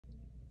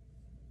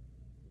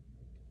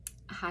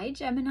Hi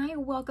Gemini,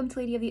 welcome to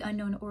Lady of the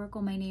Unknown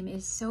Oracle. My name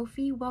is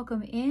Sophie.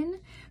 Welcome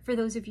in. For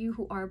those of you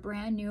who are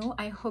brand new,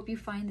 I hope you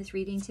find this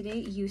reading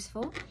today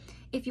useful.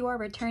 If you are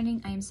returning,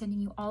 I am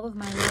sending you all of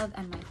my love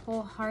and my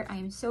whole heart. I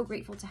am so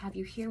grateful to have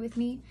you here with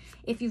me.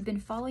 If you've been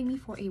following me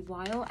for a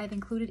while, I've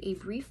included a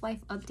brief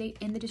life update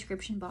in the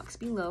description box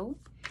below.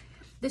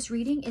 This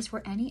reading is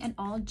for any and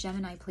all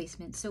Gemini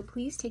placements, so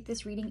please take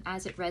this reading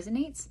as it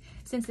resonates.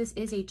 Since this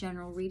is a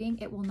general reading,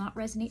 it will not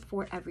resonate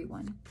for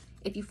everyone.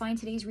 If you find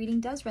today's reading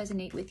does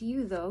resonate with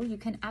you, though, you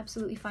can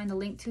absolutely find the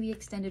link to the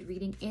extended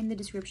reading in the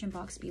description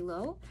box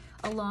below,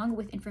 along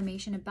with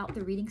information about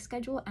the reading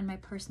schedule and my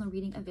personal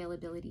reading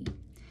availability.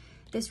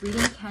 This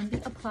reading can be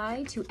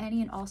applied to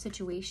any and all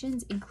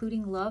situations,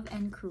 including love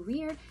and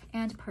career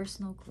and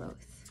personal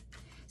growth.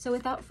 So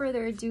without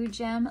further ado,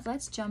 Gem,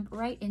 let's jump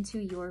right into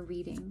your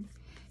reading.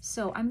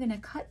 So I'm going to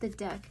cut the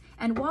deck,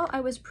 and while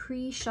I was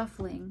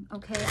pre-shuffling,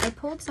 okay, I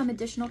pulled some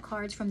additional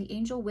cards from the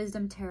Angel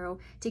Wisdom Tarot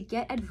to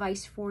get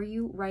advice for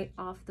you right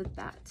off the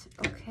bat,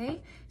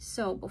 okay?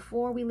 So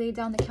before we lay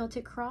down the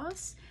Celtic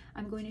Cross,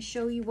 I'm going to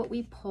show you what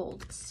we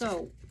pulled.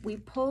 So we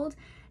pulled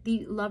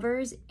the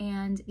Lovers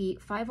and the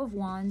Five of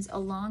Wands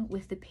along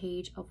with the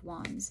Page of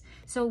Wands.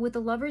 So with the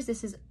Lovers,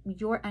 this is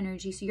your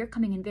energy, so you're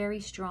coming in very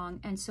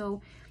strong, and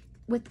so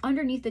with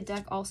underneath the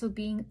deck also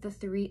being the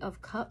Three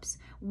of Cups,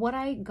 what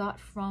I got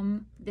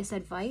from this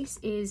advice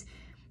is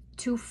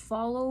to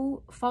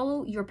follow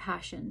your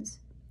passions.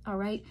 All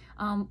right.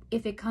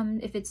 If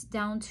it's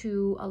down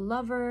to a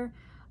lover,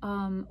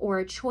 or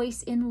a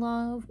choice in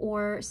love,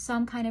 or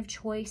some kind of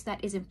choice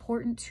that is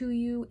important to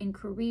you in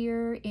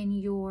career, in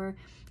your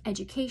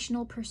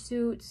educational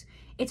pursuits,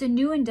 it's a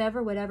new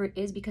endeavor, whatever it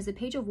is, because the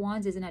Page of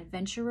Wands is an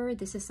adventurer.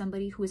 This is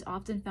somebody who is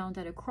often found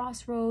at a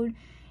crossroad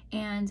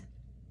and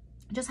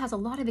just has a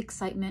lot of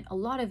excitement, a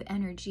lot of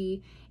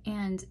energy,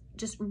 and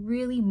just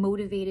really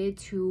motivated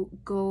to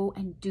go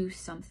and do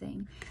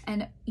something.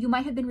 And you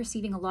might have been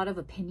receiving a lot of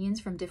opinions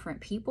from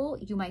different people.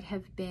 You might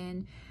have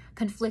been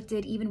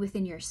conflicted even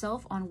within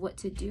yourself on what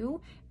to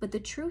do. But the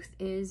truth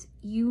is,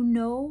 you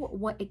know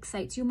what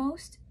excites you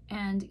most,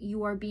 and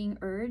you are being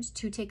urged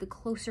to take a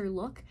closer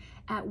look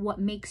at what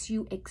makes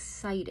you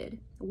excited,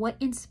 what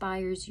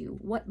inspires you,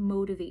 what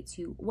motivates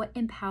you, what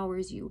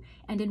empowers you,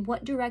 and in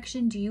what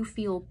direction do you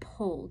feel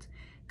pulled?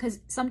 Because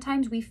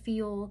sometimes we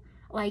feel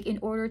like in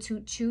order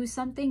to choose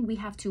something, we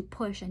have to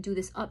push and do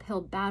this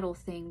uphill battle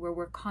thing where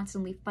we're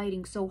constantly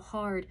fighting so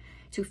hard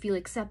to feel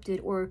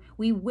accepted, or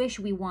we wish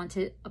we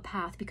wanted a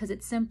path because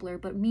it's simpler,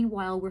 but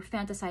meanwhile, we're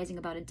fantasizing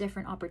about a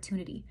different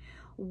opportunity.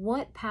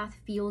 What path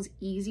feels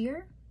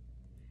easier?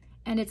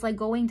 And it's like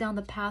going down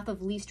the path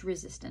of least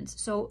resistance.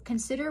 So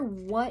consider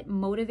what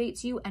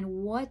motivates you and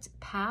what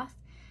path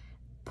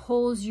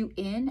pulls you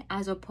in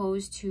as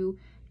opposed to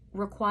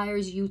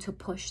requires you to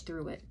push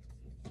through it.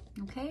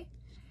 Okay?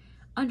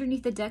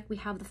 Underneath the deck, we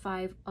have the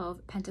Five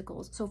of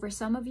Pentacles. So for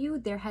some of you,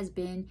 there has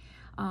been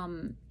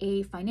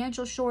a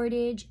financial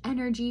shortage,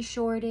 energy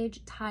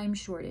shortage, time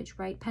shortage,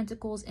 right?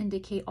 Pentacles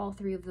indicate all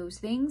three of those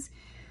things.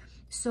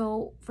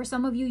 So for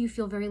some of you, you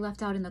feel very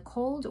left out in the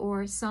cold,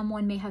 or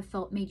someone may have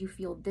made you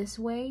feel this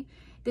way.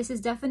 This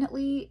is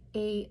definitely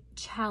a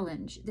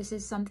challenge. This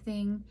is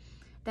something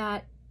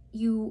that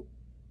you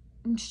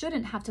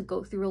shouldn't have to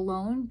go through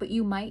alone, but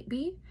you might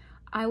be.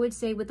 I would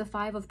say with the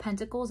Five of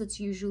Pentacles, it's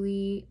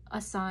usually a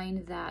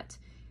sign that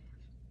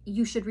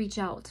you should reach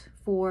out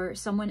for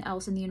someone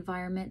else in the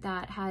environment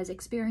that has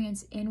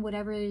experience in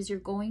whatever it is you're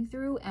going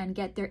through and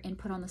get their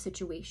input on the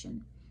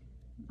situation.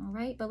 All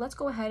right, but let's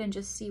go ahead and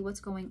just see what's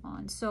going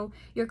on. So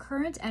your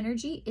current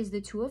energy is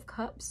the Two of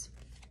Cups.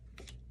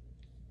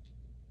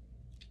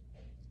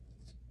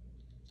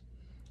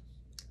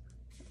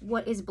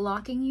 What is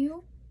blocking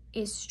you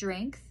is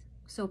strength,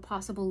 so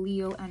possible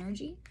Leo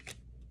energy.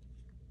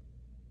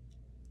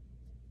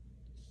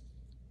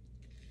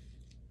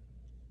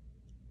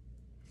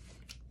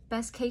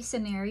 Best case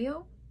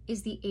scenario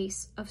is the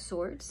Ace of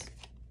Swords.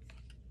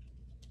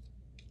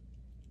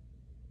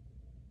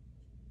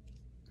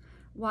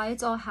 Why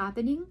it's all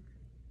happening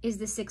is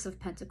the Six of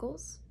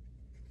Pentacles.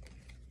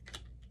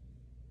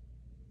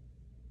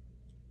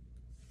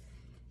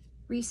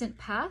 Recent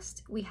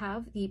past, we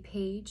have the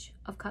Page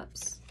of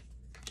Cups.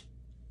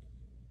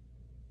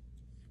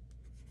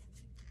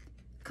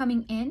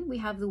 Coming in, we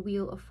have the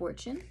Wheel of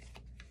Fortune.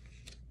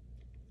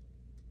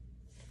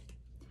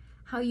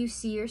 How you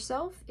see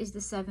yourself is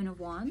the Seven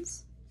of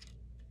Wands.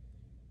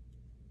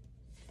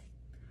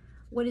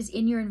 What is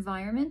in your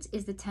environment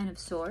is the Ten of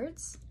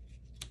Swords.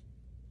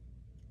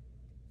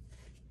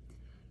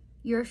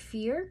 Your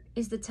fear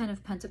is the Ten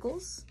of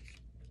Pentacles.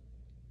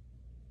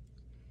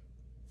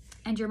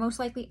 And your most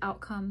likely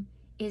outcome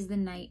is the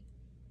Knight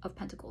of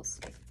Pentacles.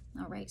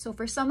 All right, so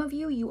for some of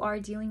you, you are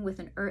dealing with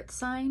an earth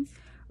sign.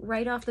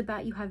 Right off the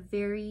bat, you have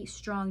very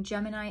strong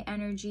Gemini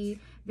energy,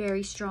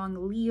 very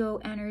strong Leo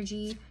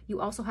energy.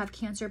 You also have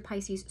Cancer,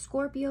 Pisces,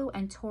 Scorpio,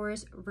 and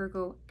Taurus,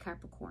 Virgo,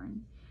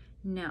 Capricorn.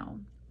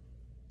 Now,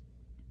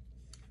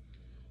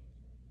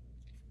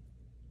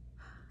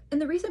 in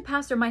the recent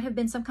past, there might have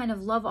been some kind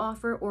of love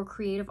offer or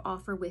creative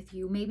offer with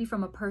you, maybe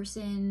from a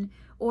person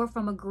or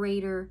from a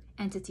greater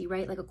entity,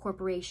 right? Like a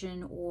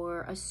corporation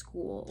or a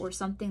school or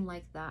something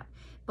like that.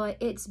 But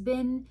it's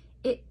been,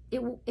 it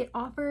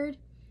offered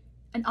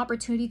an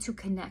opportunity to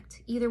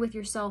connect either with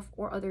yourself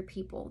or other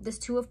people. This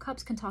Two of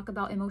Cups can talk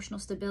about emotional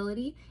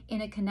stability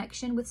in a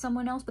connection with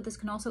someone else, but this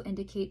can also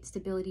indicate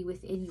stability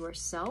within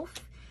yourself.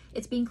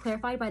 It's being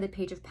clarified by the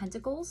Page of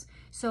Pentacles.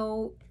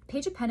 So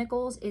Page of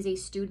Pentacles is a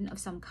student of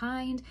some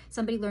kind,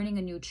 somebody learning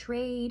a new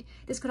trade.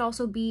 This could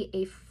also be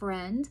a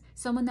friend,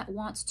 someone that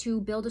wants to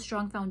build a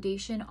strong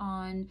foundation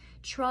on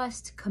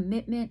trust,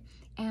 commitment.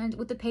 And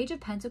with the Page of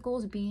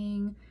Pentacles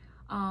being,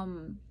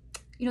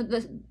 you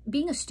know,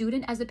 being a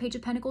student as the Page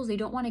of Pentacles, they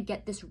don't want to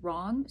get this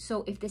wrong.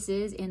 So if this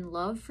is in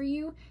love for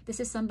you,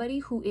 this is somebody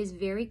who is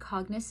very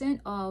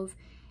cognizant of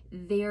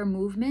their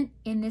movement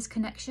in this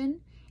connection,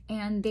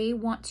 and they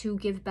want to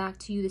give back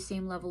to you the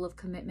same level of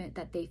commitment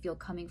that they feel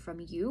coming from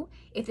you.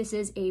 If this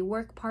is a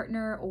work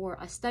partner or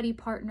a study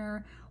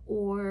partner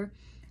or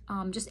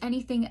just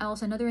anything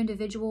else, another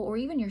individual, or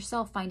even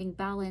yourself finding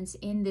balance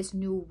in this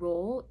new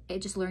role,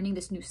 just learning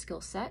this new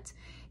skill set,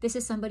 this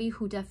is somebody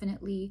who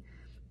definitely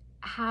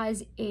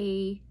has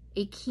a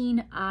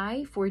keen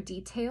eye for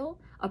detail,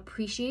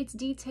 appreciates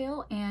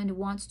detail, and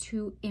wants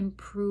to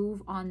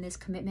improve on this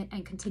commitment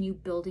and continue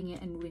building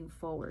it and moving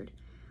forward.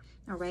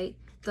 All right,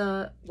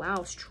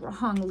 wow,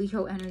 strong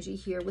Leo energy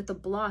here with the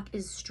block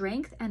is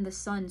strength and the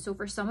sun. So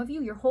for some of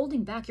you, you're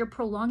holding back, you're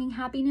prolonging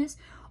happiness,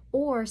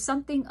 or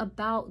something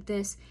about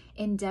this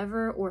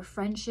endeavor or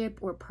friendship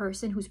or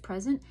person who's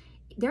present,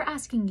 they're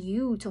asking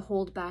you to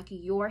hold back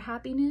your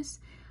happiness.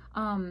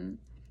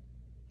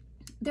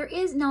 There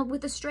is, now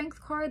with the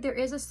Strength card, there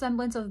is a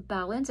semblance of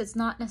balance. It's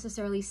not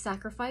necessarily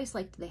sacrifice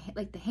like the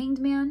Hanged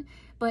Man,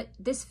 but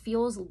this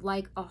feels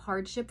like a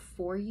hardship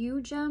for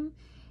you, Gem.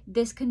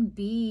 This can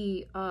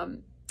be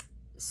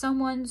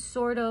someone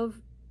sort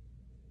of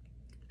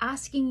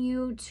asking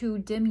you to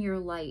dim your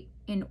light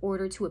in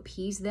order to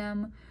appease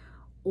them,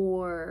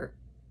 or,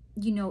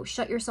 you know,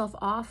 shut yourself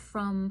off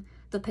from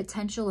the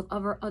potential of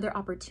other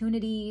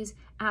opportunities,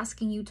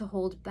 asking you to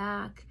hold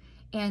back.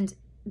 And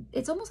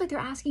it's almost like they're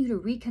asking you to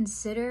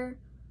reconsider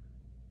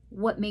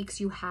what makes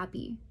you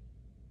happy.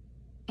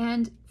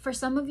 And for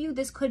some of you,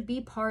 this could be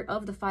part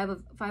of the Five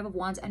of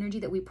Wands energy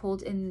that we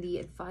pulled in the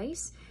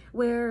advice,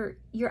 where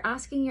you're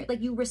asking,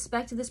 like, you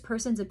respect this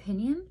person's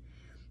opinion,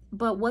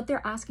 but what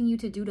they're asking you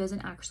to do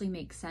doesn't actually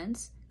make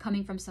sense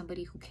coming from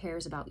somebody who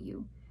cares about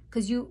you.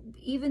 Because you,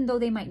 even though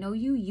they might know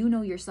you, you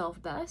know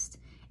yourself best.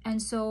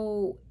 And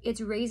so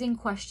it's raising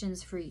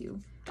questions for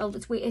you.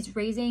 It's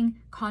raising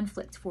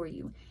conflict for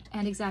you.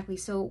 And exactly,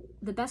 so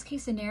the best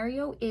case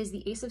scenario is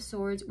the Ace of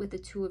Swords with the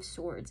Two of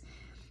Swords.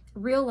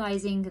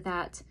 Realizing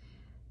that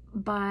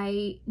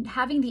by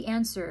having the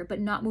answer but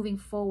not moving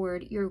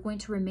forward, you're going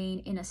to remain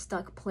in a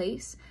stuck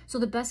place. So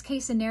the best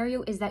case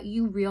scenario is that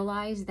you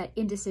realize that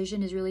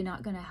indecision is really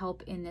not going to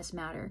help in this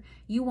matter.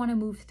 You want to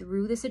move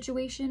through the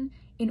situation.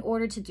 In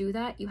order to do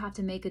that, you have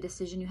to make a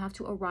decision. You have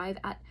to arrive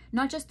at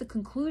not just the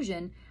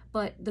conclusion,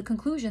 but the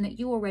conclusion that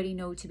you already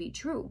know to be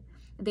true.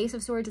 The Ace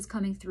of Swords is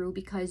coming through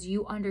because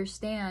you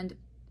understand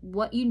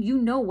what you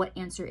know what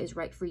answer is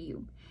right for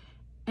you.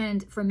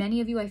 And for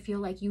many of you, I feel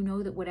like you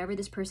know that whatever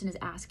this person is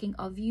asking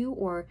of you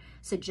or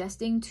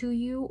suggesting to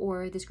you,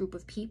 or this group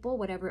of people,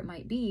 whatever it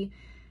might be,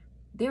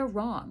 they're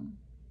wrong.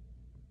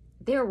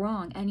 They're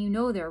wrong, and you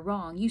know they're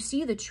wrong. You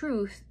see the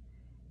truth,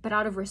 but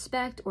out of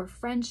respect or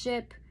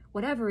friendship,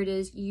 whatever it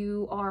is,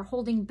 you are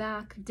holding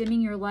back,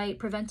 dimming your light,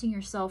 preventing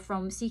yourself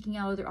from seeking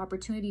out other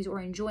opportunities or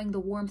enjoying the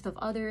warmth of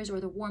others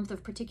or the warmth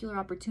of particular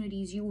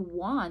opportunities you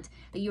want,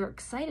 that you're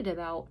excited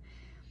about,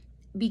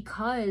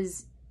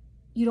 because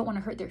you don't want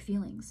to hurt their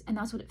feelings. And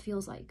that's what it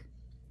feels like.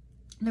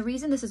 And the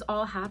reason this is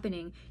all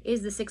happening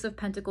is the Six of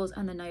Pentacles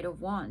and the Knight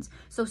of Wands.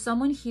 So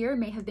someone here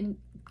may have been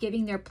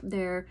giving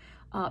their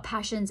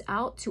passions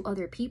out to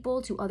other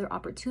people, to other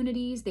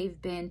opportunities. They've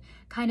been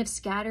kind of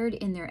scattered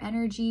in their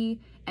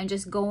energy and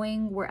just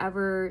going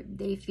wherever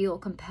they feel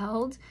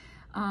compelled.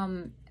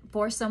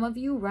 For some of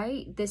you,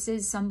 right, this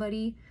is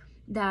somebody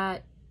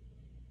that,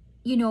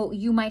 you know,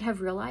 you might have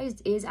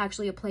realized is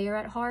actually a player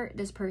at heart.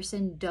 This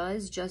person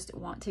does just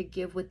want to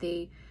give what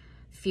they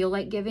feel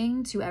like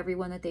giving to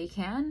everyone that they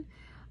can.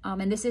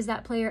 And this is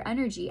that player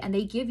energy, and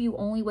they give you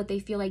only what they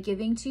feel like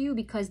giving to you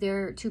because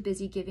they're too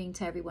busy giving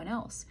to everyone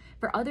else.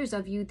 For others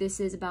of you, this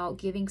is about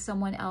giving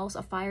someone else,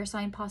 a fire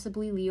sign,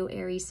 possibly Leo,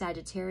 Aries,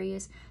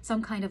 Sagittarius,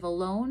 some kind of a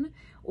loan,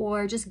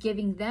 or just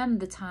giving them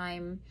the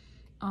time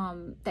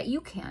that you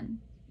can,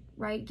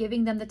 right?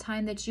 Giving them the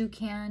time that you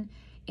can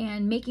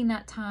and making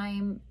that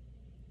time.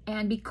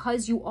 And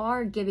because you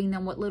are giving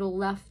them what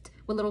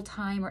little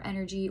time or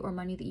energy or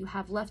money that you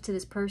have left to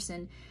this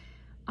person,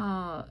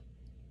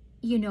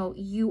 you know,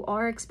 you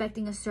are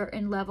expecting a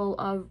certain level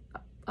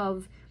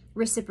of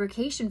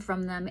reciprocation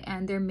from them,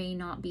 and there may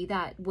not be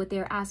that. What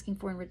they're asking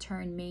for in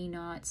return may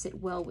not sit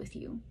well with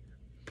you.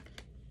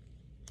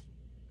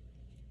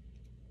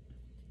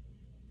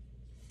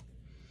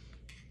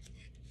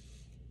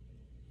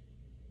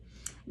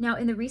 Now,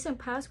 in the recent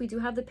past, we do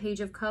have the Page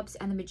of Cups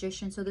and the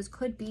Magician. So this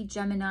could be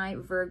Gemini,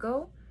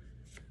 Virgo.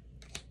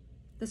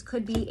 This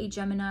could be a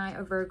Gemini,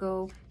 a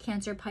Virgo,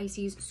 Cancer,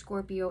 Pisces,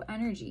 Scorpio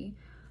energy.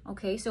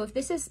 Okay, so if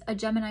this is a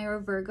Gemini or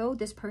a Virgo,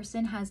 this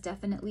person has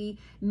definitely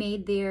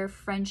made their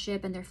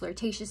friendship and their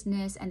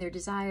flirtatiousness and their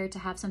desire to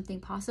have something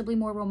possibly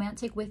more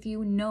romantic with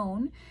you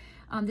known.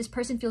 This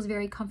person feels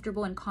very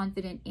comfortable and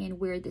confident in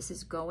where this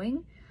is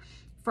going.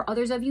 For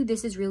others of you,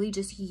 this is really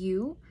just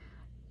you,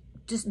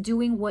 just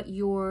doing what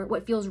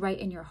feels right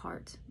in your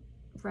heart,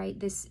 right?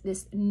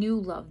 This new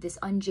love, this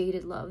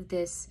unjaded love,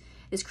 this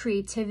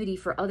creativity.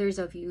 For others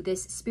of you,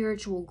 this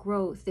spiritual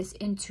growth, this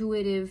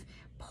intuitive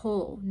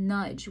pull,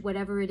 nudge,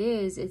 whatever it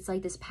is, it's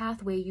like this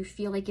pathway. You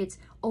feel like it's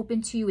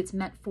open to you, it's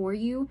meant for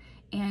you,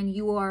 and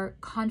you are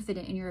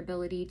confident in your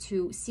ability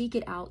to seek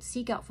it out,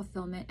 seek out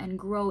fulfillment, and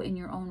grow in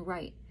your own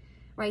right.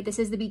 Right? This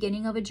is the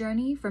beginning of a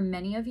journey for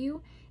many of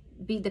you.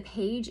 The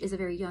Page is a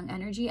very young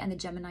energy, and the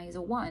Gemini is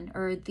a 1,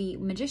 or the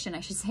Magician, I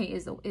should say,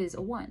 is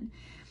a 1.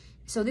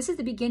 So this is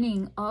the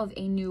beginning of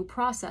a new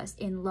process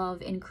in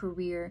love, in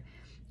career,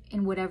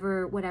 in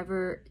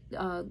whatever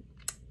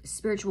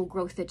spiritual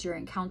growth that you're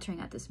encountering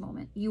at this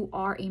moment. You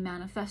are a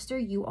manifester.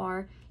 You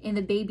are in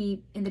the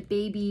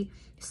baby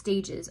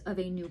stages of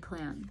a new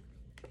plan.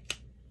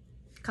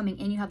 Coming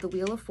in, you have the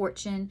Wheel of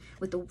Fortune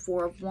with the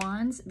 4 of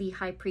Wands, the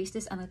High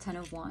Priestess, and the 10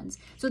 of Wands.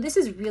 So this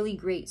is really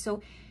great.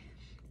 So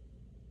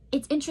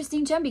it's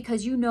interesting, Gem,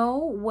 because you know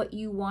what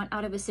you want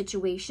out of a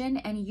situation,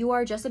 and you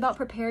are just about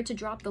prepared to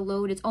drop the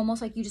load. It's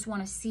almost like you just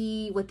want to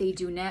see what they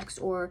do next,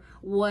 or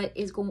what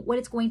it's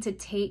going to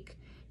take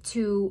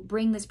to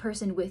bring this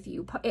person with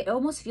you. It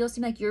almost feels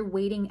to me like you're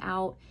waiting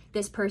out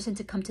this person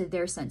to come to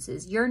their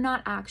senses. You're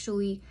not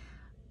actually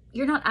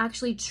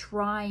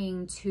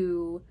trying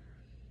to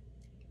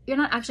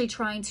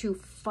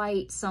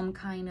fight some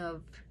kind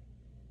of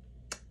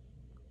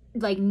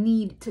like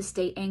need to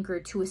stay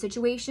anchored to a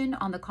situation.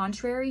 On the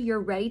contrary, you're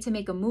ready to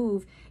make a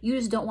move. You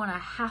just don't want to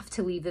have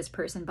to leave this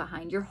person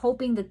behind. You're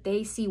hoping that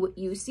they see what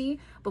you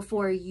see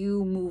before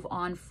you move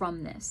on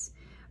from this,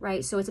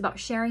 right? So it's about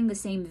sharing the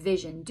same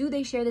vision. Do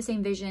they share the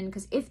same vision?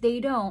 Because if they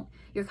don't,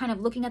 you're kind of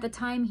looking at the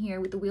time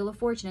here with the Wheel of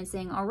Fortune and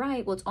saying, all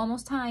right, well, it's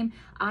almost time.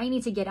 I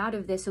need to get out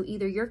of this. So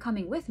either you're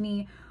coming with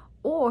me,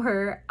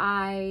 or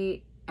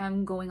I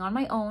am going on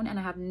my own, and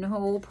I have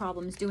no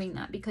problems doing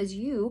that, because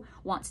you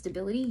want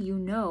stability. You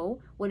know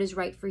what is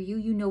right for you.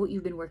 You know what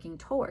you've been working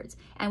towards.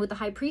 And with the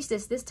High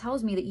Priestess, this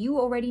tells me that you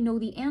already know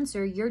the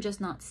answer. You're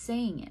just not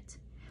saying it.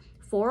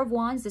 4 of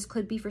Wands, this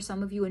could be for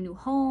some of you a new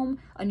home,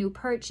 a new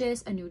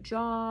purchase, a new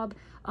job.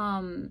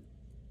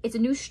 It's a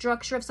new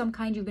structure of some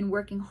kind. You've been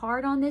working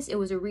hard on this. It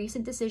was a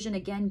recent decision.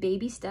 Again,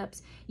 baby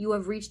steps. You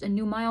have reached a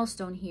new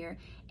milestone here,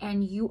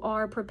 and you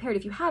are prepared.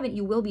 If you haven't,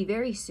 you will be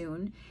very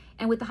soon.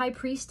 And with the High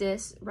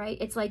Priestess, right,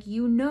 it's like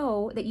you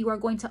know that you are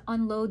going to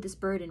unload this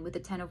burden with the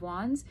 10 of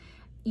Wands.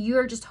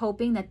 You're just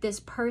hoping that this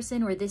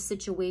person or this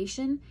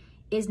situation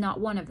is not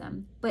one of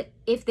them. But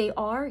if they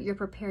are, you're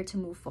prepared to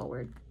move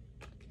forward.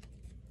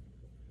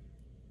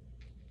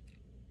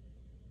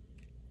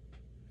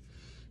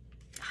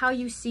 How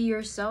you see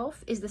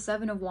yourself is the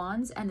 7 of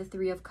Wands and the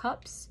 3 of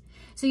Cups.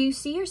 So you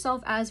see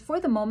yourself as, for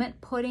the moment,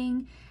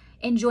 putting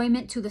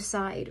enjoyment to the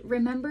side.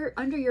 Remember,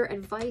 under your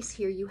advice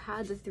here, you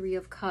had the 3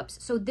 of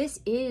Cups. So this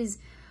is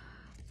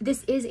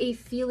a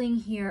feeling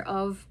here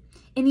of,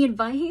 in the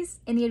advice,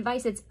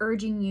 it's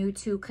urging you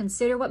to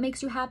consider what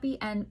makes you happy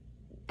and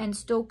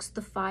stokes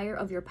the fire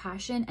of your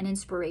passion and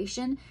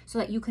inspiration, so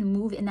that you can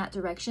move in that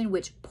direction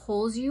which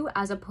pulls you,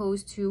 as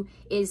opposed to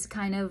is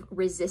kind of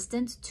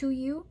resistant to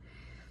you.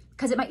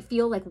 Because it might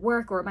feel like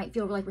work, or it might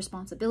feel like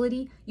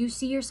responsibility. You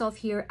see yourself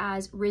here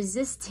as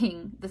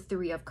resisting the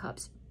 3 of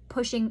Cups,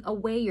 pushing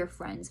away your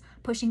friends,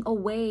 pushing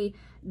away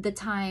the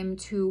time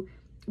to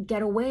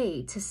get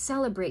away, to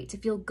celebrate, to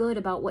feel good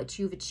about what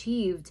you've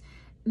achieved.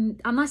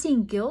 I'm not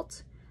saying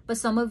guilt, but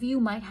some of you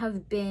might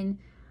have been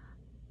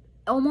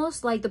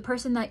almost like the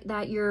person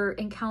that you're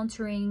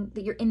encountering,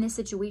 that you're in this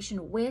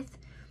situation with.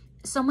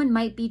 Someone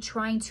might be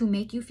trying to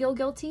make you feel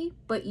guilty,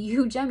 but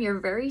you, Gem,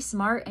 you're very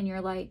smart, and you're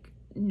like,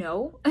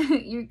 no.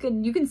 you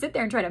can sit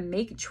there and try to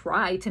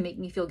make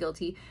me feel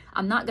guilty.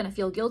 I'm not gonna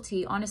feel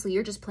guilty. Honestly,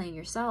 you're just playing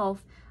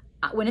yourself.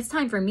 When it's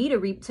time for me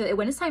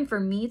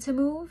to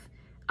move,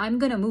 I'm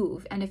gonna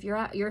move. And if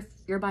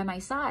you're by my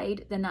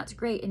side, then that's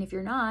great. And if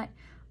you're not,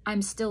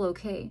 I'm still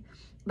okay.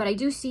 But I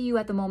do see you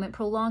at the moment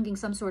prolonging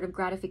some sort of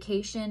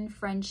gratification,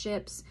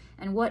 friendships,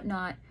 and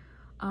whatnot,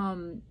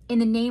 in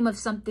the name of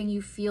something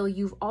you feel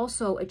you've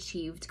also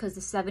achieved, because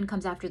the 7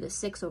 comes after the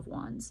 6 of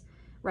Wands.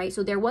 Right?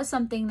 So there was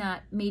something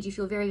that made you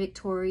feel very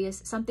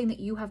victorious, something that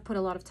you have put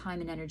a lot of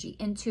time and energy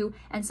into,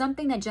 and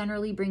something that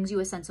generally brings you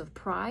a sense of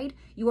pride.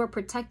 You are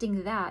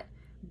protecting that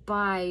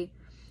by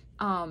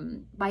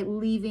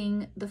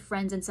leaving the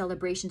friends and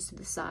celebrations to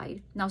the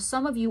side. Now,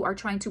 some of you are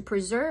trying to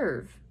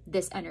preserve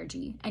this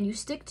energy, and you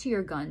stick to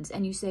your guns,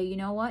 and you say, you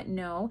know what?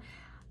 No,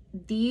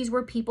 these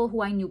were people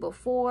who I knew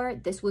before.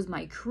 This was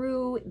my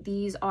crew.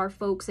 These are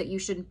folks that you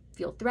shouldn't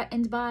feel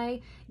threatened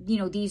by. You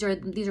know, these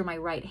are my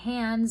right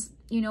hands.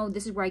 You know,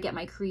 this is where I get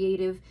my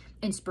creative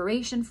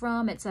inspiration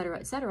from, etc.,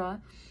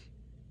 etc.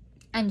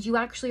 And you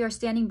actually are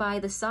standing by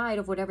the side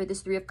of whatever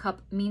this Three of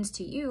Cups means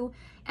to you,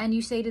 and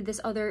you say to this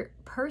other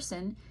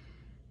person,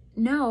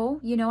 no,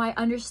 you know, I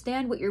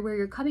understand where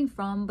you're coming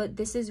from, but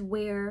this is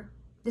where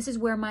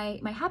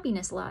my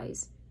happiness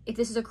lies. If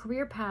this is a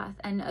career path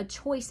and a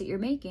choice that you're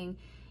making,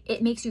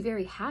 it makes you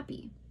very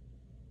happy.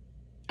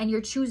 And you're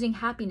choosing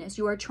happiness.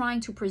 You are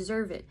trying to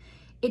preserve it.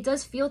 It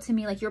does feel to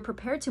me like you're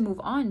prepared to move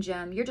on,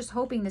 Gem. You're just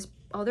hoping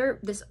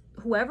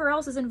whoever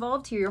else is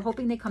involved here, you're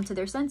hoping they come to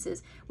their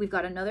senses. We've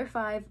got another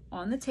 5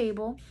 on the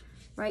table,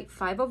 right?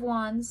 5 of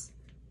Wands,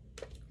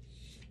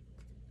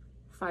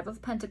 5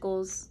 of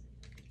Pentacles,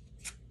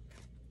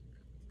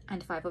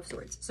 and 5 of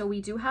Swords. So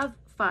we do have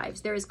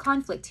 5s. There is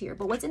conflict here,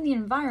 but what's in the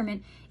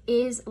environment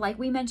is, like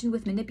we mentioned,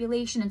 with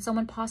manipulation and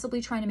someone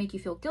possibly trying to make you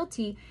feel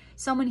guilty,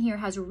 someone here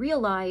has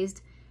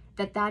realized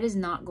that that is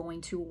not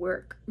going to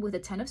work. With the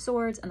 10 of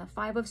Swords and the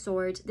 5 of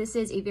Swords, this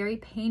is a very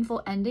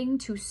painful ending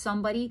to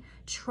somebody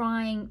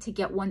trying to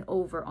get one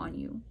over on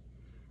you,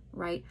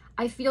 right?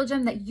 I feel,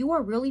 Gem, that you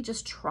are really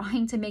just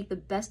trying to make the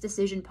best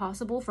decision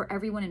possible for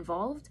everyone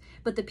involved,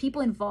 but the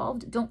people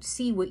involved don't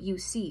see what you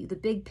see, the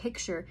big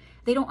picture.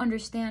 They don't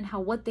understand how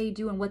what they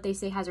do and what they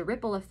say has a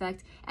ripple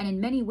effect, and in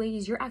many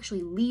ways, you're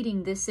actually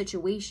leading this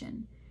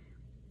situation.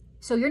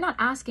 So you're not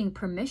asking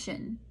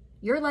permission.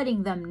 You're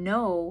letting them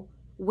know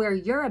where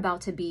you're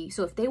about to be.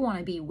 So if they want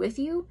to be with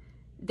you,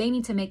 they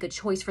need to make a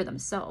choice for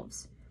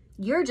themselves.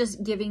 You're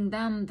just giving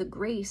them the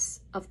grace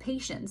of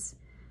patience.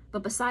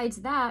 But besides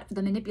that,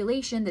 the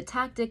manipulation, the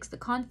tactics, the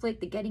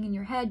conflict, the getting in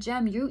your head,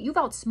 Gem, you've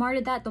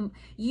outsmarted that.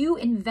 You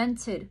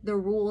invented the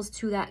rules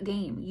to that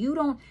game. You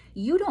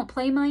don't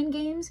play mind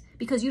games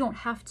because you don't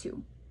have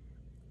to.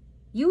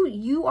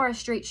 You are a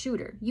straight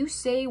shooter. You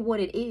say what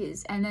it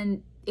is, and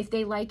then if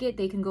they like it,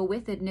 they can go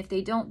with it, and if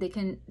they don't, they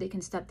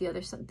can step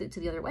to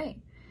the other way.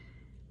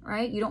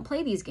 Right? You don't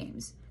play these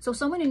games. So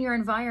someone in your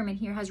environment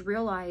here has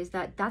realized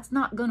that that's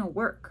not gonna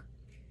work.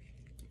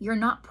 You're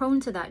not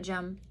prone to that,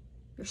 Gem.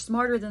 You're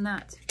smarter than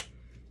that.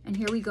 And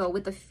here we go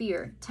with the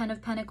fear, 10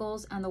 of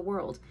Pentacles and the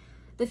World.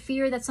 The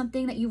fear that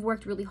something that you've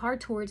worked really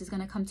hard towards is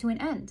going to come to an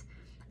end.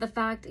 The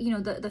fact, you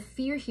know, the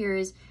fear here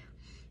is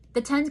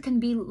the 10s can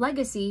be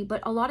legacy,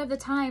 but a lot of the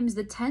times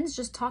the 10s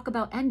just talk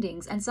about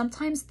endings, and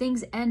sometimes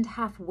things end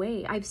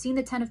halfway. I've seen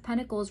the 10 of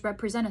Pentacles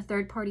represent a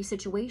third-party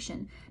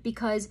situation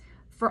because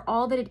for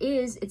all that it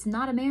is, it's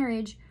not a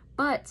marriage,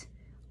 but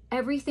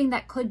everything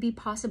that could be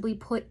possibly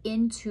put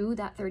into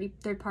that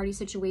third-party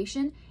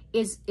situation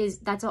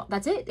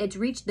that's it. It's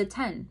reached the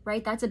 10,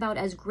 right? That's about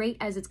as great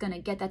as it's going to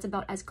get. That's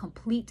about as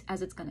complete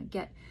as it's going to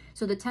get.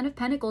 So the 10 of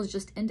Pentacles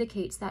just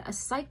indicates that a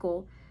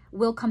cycle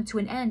will come to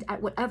an end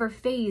at whatever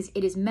phase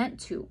it is meant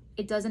to.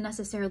 It doesn't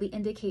necessarily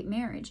indicate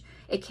marriage.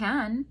 It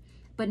can,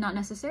 but not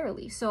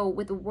necessarily. So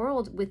with the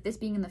World, with this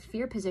being in the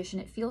fear position,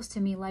 it feels to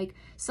me like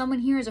someone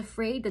here is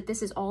afraid that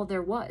this is all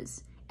there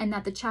was, and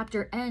that the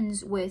chapter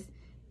ends with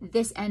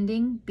this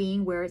ending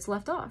being where it's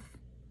left off.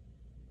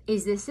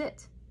 Is this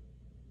it?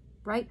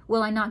 Right?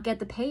 Will I not get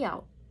the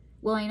payout?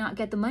 Will I not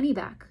get the money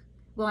back?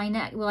 Will I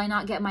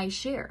not get my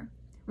share?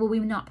 Will we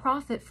not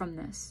profit from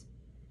this?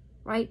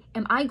 Right?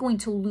 Am I going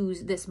to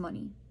lose this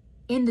money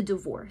in the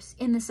divorce,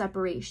 in the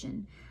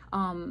separation?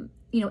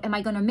 You know, am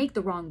I going to make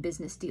the wrong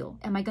business deal?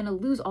 Am I going to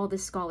lose all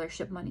this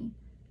scholarship money?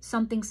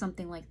 Something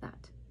like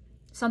that.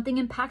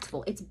 Something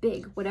impactful. It's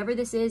big. Whatever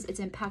this is, it's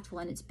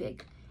impactful and it's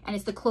big. And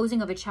it's the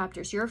closing of a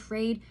chapter. So you're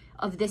afraid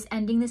of this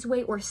ending this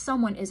way, or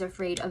someone is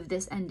afraid of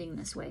this ending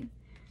this way.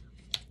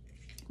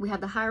 We have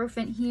the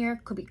Hierophant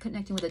here, could be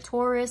connecting with a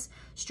Taurus,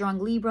 strong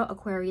Libra,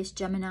 Aquarius,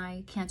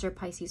 Gemini, Cancer,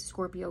 Pisces,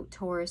 Scorpio,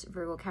 Taurus,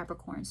 Virgo,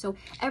 Capricorn. So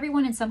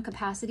everyone in some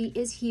capacity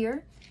is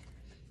here.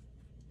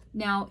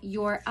 Now,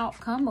 your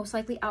outcome, most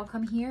likely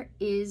outcome here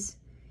is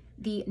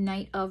the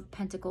Knight of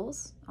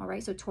Pentacles. All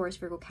right, so Taurus,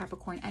 Virgo,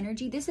 Capricorn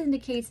energy. This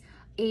indicates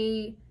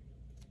a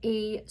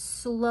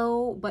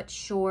slow but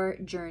sure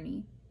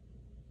journey.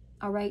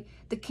 All right,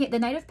 the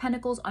Knight of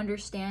Pentacles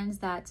understands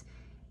that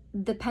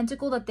the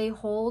pentacle that they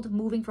hold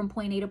moving from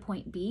point A to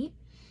point B,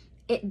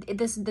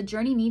 the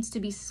journey needs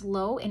to be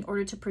slow in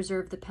order to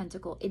preserve the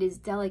pentacle. It is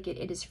delicate,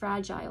 it is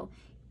fragile,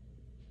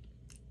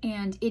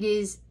 and it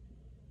is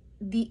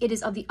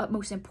of the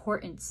utmost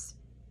importance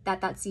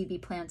that seed be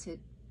planted.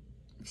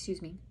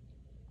 Excuse me,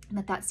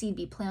 that seed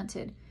be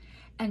planted.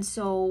 And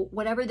so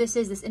whatever this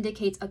is, this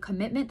indicates a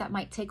commitment that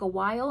might take a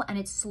while, and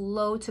it's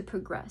slow to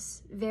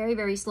progress, very,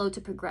 very slow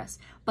to progress,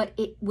 but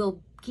it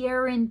will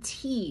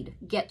guaranteed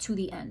get to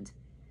the end.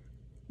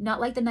 Not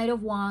like the Knight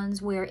of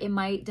Wands, where it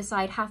might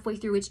decide halfway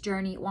through its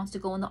journey it wants to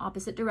go in the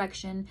opposite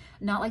direction.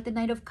 Not like the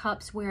Knight of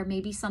Cups, where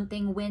maybe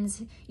something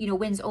wins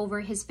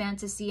over his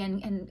fantasy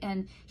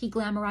and he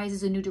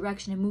glamorizes a new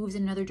direction and moves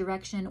in another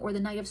direction. Or the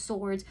Knight of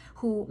Swords,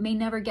 who may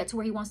never get to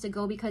where he wants to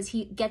go because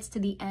he gets to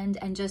the end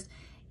and just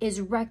is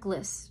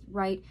reckless,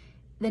 right?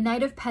 The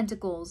Knight of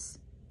Pentacles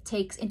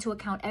takes into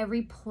account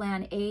every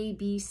plan A,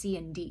 B, C,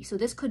 and D. So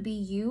this could be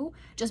you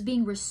just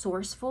being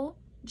resourceful,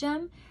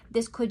 Gem.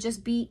 This could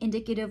just be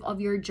indicative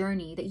of your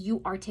journey, that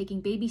you are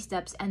taking baby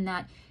steps, and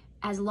that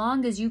as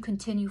long as you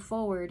continue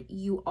forward,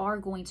 you are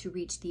going to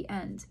reach the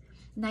end.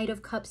 Knight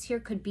of Cups here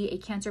could be a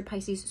Cancer,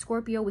 Pisces,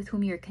 Scorpio with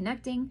whom you're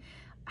connecting.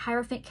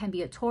 Hierophant can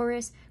be a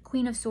Taurus.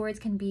 Queen of Swords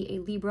can be a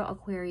Libra,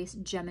 Aquarius,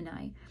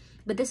 Gemini.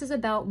 But this is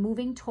about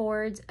moving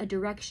towards a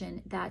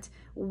direction that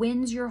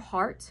wins your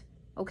heart.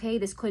 Okay,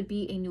 this could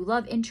be a new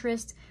love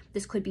interest.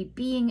 This could be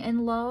being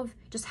in love,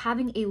 just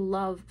having a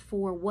love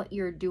for what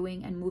you're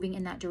doing and moving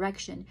in that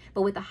direction.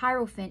 But with the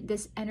Hierophant,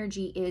 this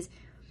energy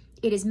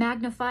is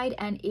magnified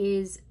and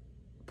is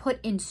put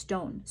in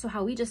stone. So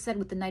how we just said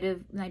with the Knight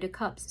of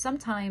Cups,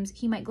 sometimes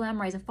he might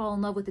glamorize and fall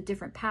in love with a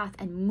different path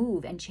and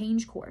move and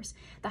change course.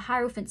 The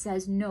Hierophant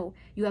says, no,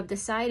 you have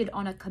decided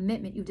on a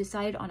commitment. You've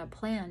decided on a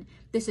plan.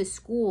 This is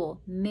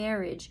school,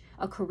 marriage,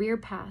 a career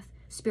path,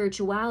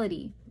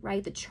 spirituality,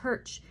 right? The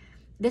church.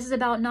 This is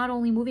about not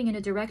only moving in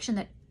a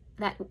direction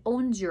that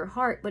owns your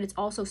heart, but it's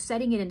also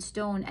setting it in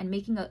stone and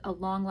making a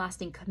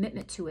long-lasting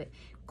commitment to it.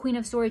 Queen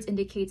of Swords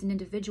indicates an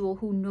individual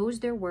who knows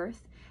their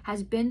worth,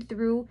 has been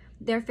through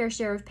their fair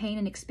share of pain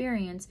and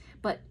experience,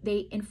 but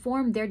they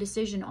inform their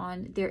decision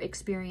on their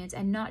experience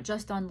and not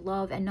just on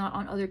love and not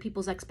on other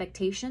people's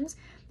expectations.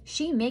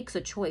 She makes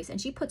a choice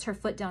and she puts her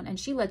foot down and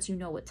she lets you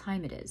know what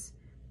time it is,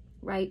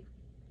 right?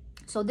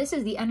 So this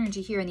is the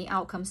energy here and the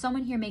outcome.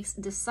 Someone here makes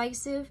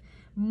decisive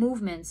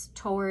movements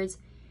towards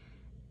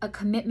a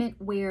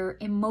commitment where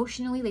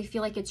emotionally they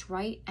feel like it's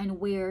right, and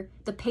where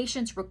the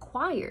patience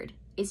required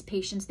is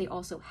patience they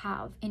also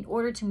have in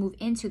order to move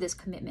into this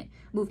commitment,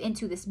 move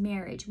into this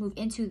marriage, move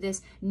into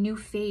this new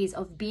phase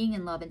of being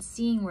in love and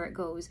seeing where it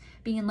goes,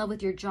 being in love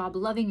with your job,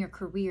 loving your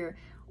career,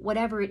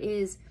 whatever it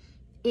is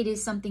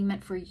something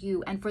meant for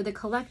you. And for the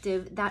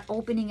collective, that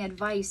opening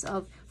advice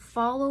of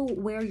follow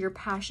where your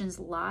passions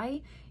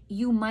lie.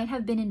 You might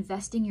have been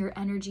investing your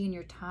energy and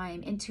your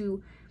time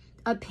into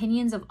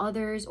opinions of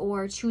others,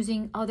 or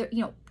choosing other,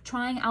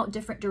 trying out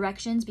different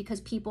directions because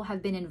people have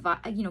been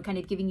kind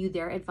of giving you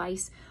their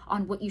advice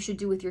on what you should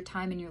do with your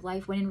time in your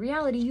life, when in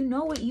reality you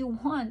know what you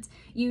want,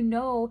 you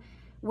know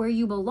where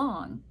you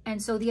belong.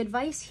 And so the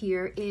advice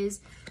here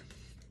is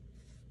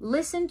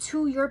listen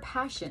to your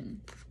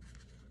passion.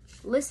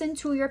 Listen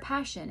to your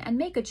passion and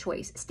make a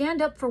choice.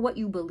 Stand up for what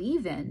you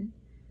believe in.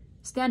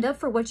 Stand up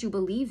for what you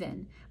believe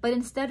in. But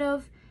instead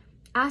of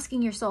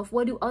asking yourself,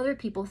 what do other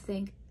people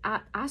think?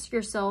 Ask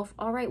yourself,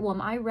 all right, well,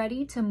 am I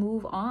ready to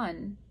move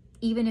on?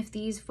 Even if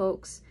these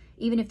folks,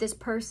 even if this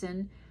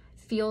person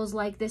feels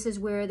like this is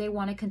where they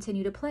want to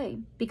continue to play,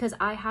 because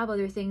I have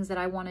other things that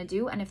I want to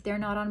do. And if they're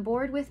not on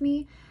board with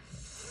me,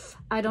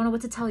 I don't know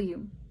what to tell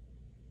you.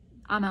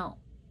 I'm out,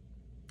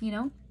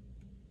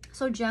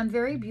 So Gem,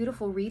 very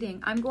beautiful reading.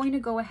 I'm going to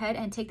go ahead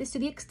and take this to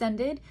the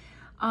extended.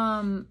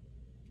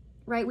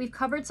 Right, we've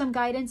covered some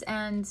guidance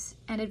and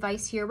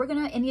advice here.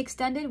 In the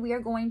extended, we are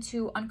going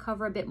to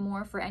uncover a bit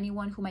more for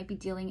anyone who might be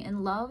dealing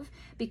in love,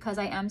 because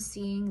I am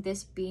seeing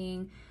this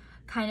being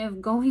kind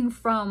of going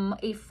from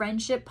a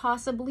friendship,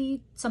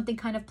 possibly something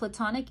kind of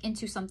platonic,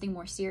 into something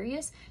more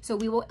serious. So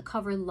we will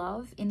cover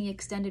love in the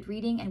extended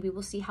reading, and we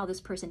will see how this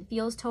person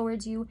feels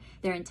towards you,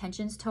 their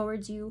intentions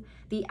towards you,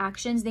 the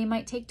actions they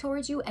might take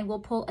towards you, and we'll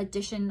pull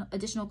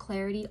additional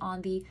clarity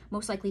on the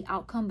most likely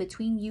outcome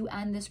between you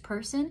and this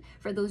person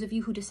for those of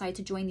you who decide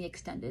to join the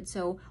extended.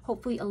 So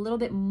hopefully a little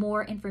bit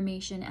more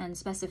information and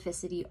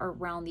specificity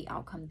around the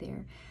outcome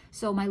there.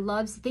 So my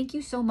loves, thank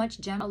you so much,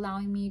 Gem,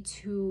 allowing me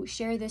to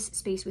share this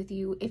space with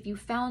you. If you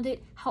found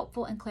it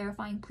helpful and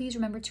clarifying, please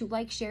remember to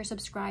like, share,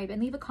 subscribe,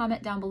 and leave a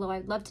comment down below.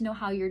 I'd love to know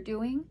how you're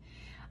doing.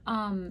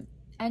 And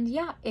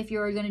yeah, if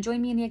you're going to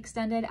join me in the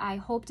extended, I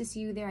hope to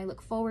see you there. I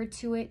look forward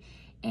to it.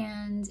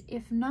 And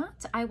if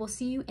not, I will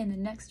see you in the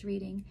next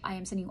reading. I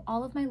am sending you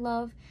all of my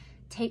love.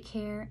 Take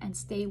care and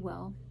stay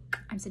well.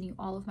 I'm sending you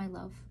all of my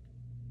love.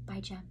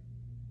 Bye, Gem.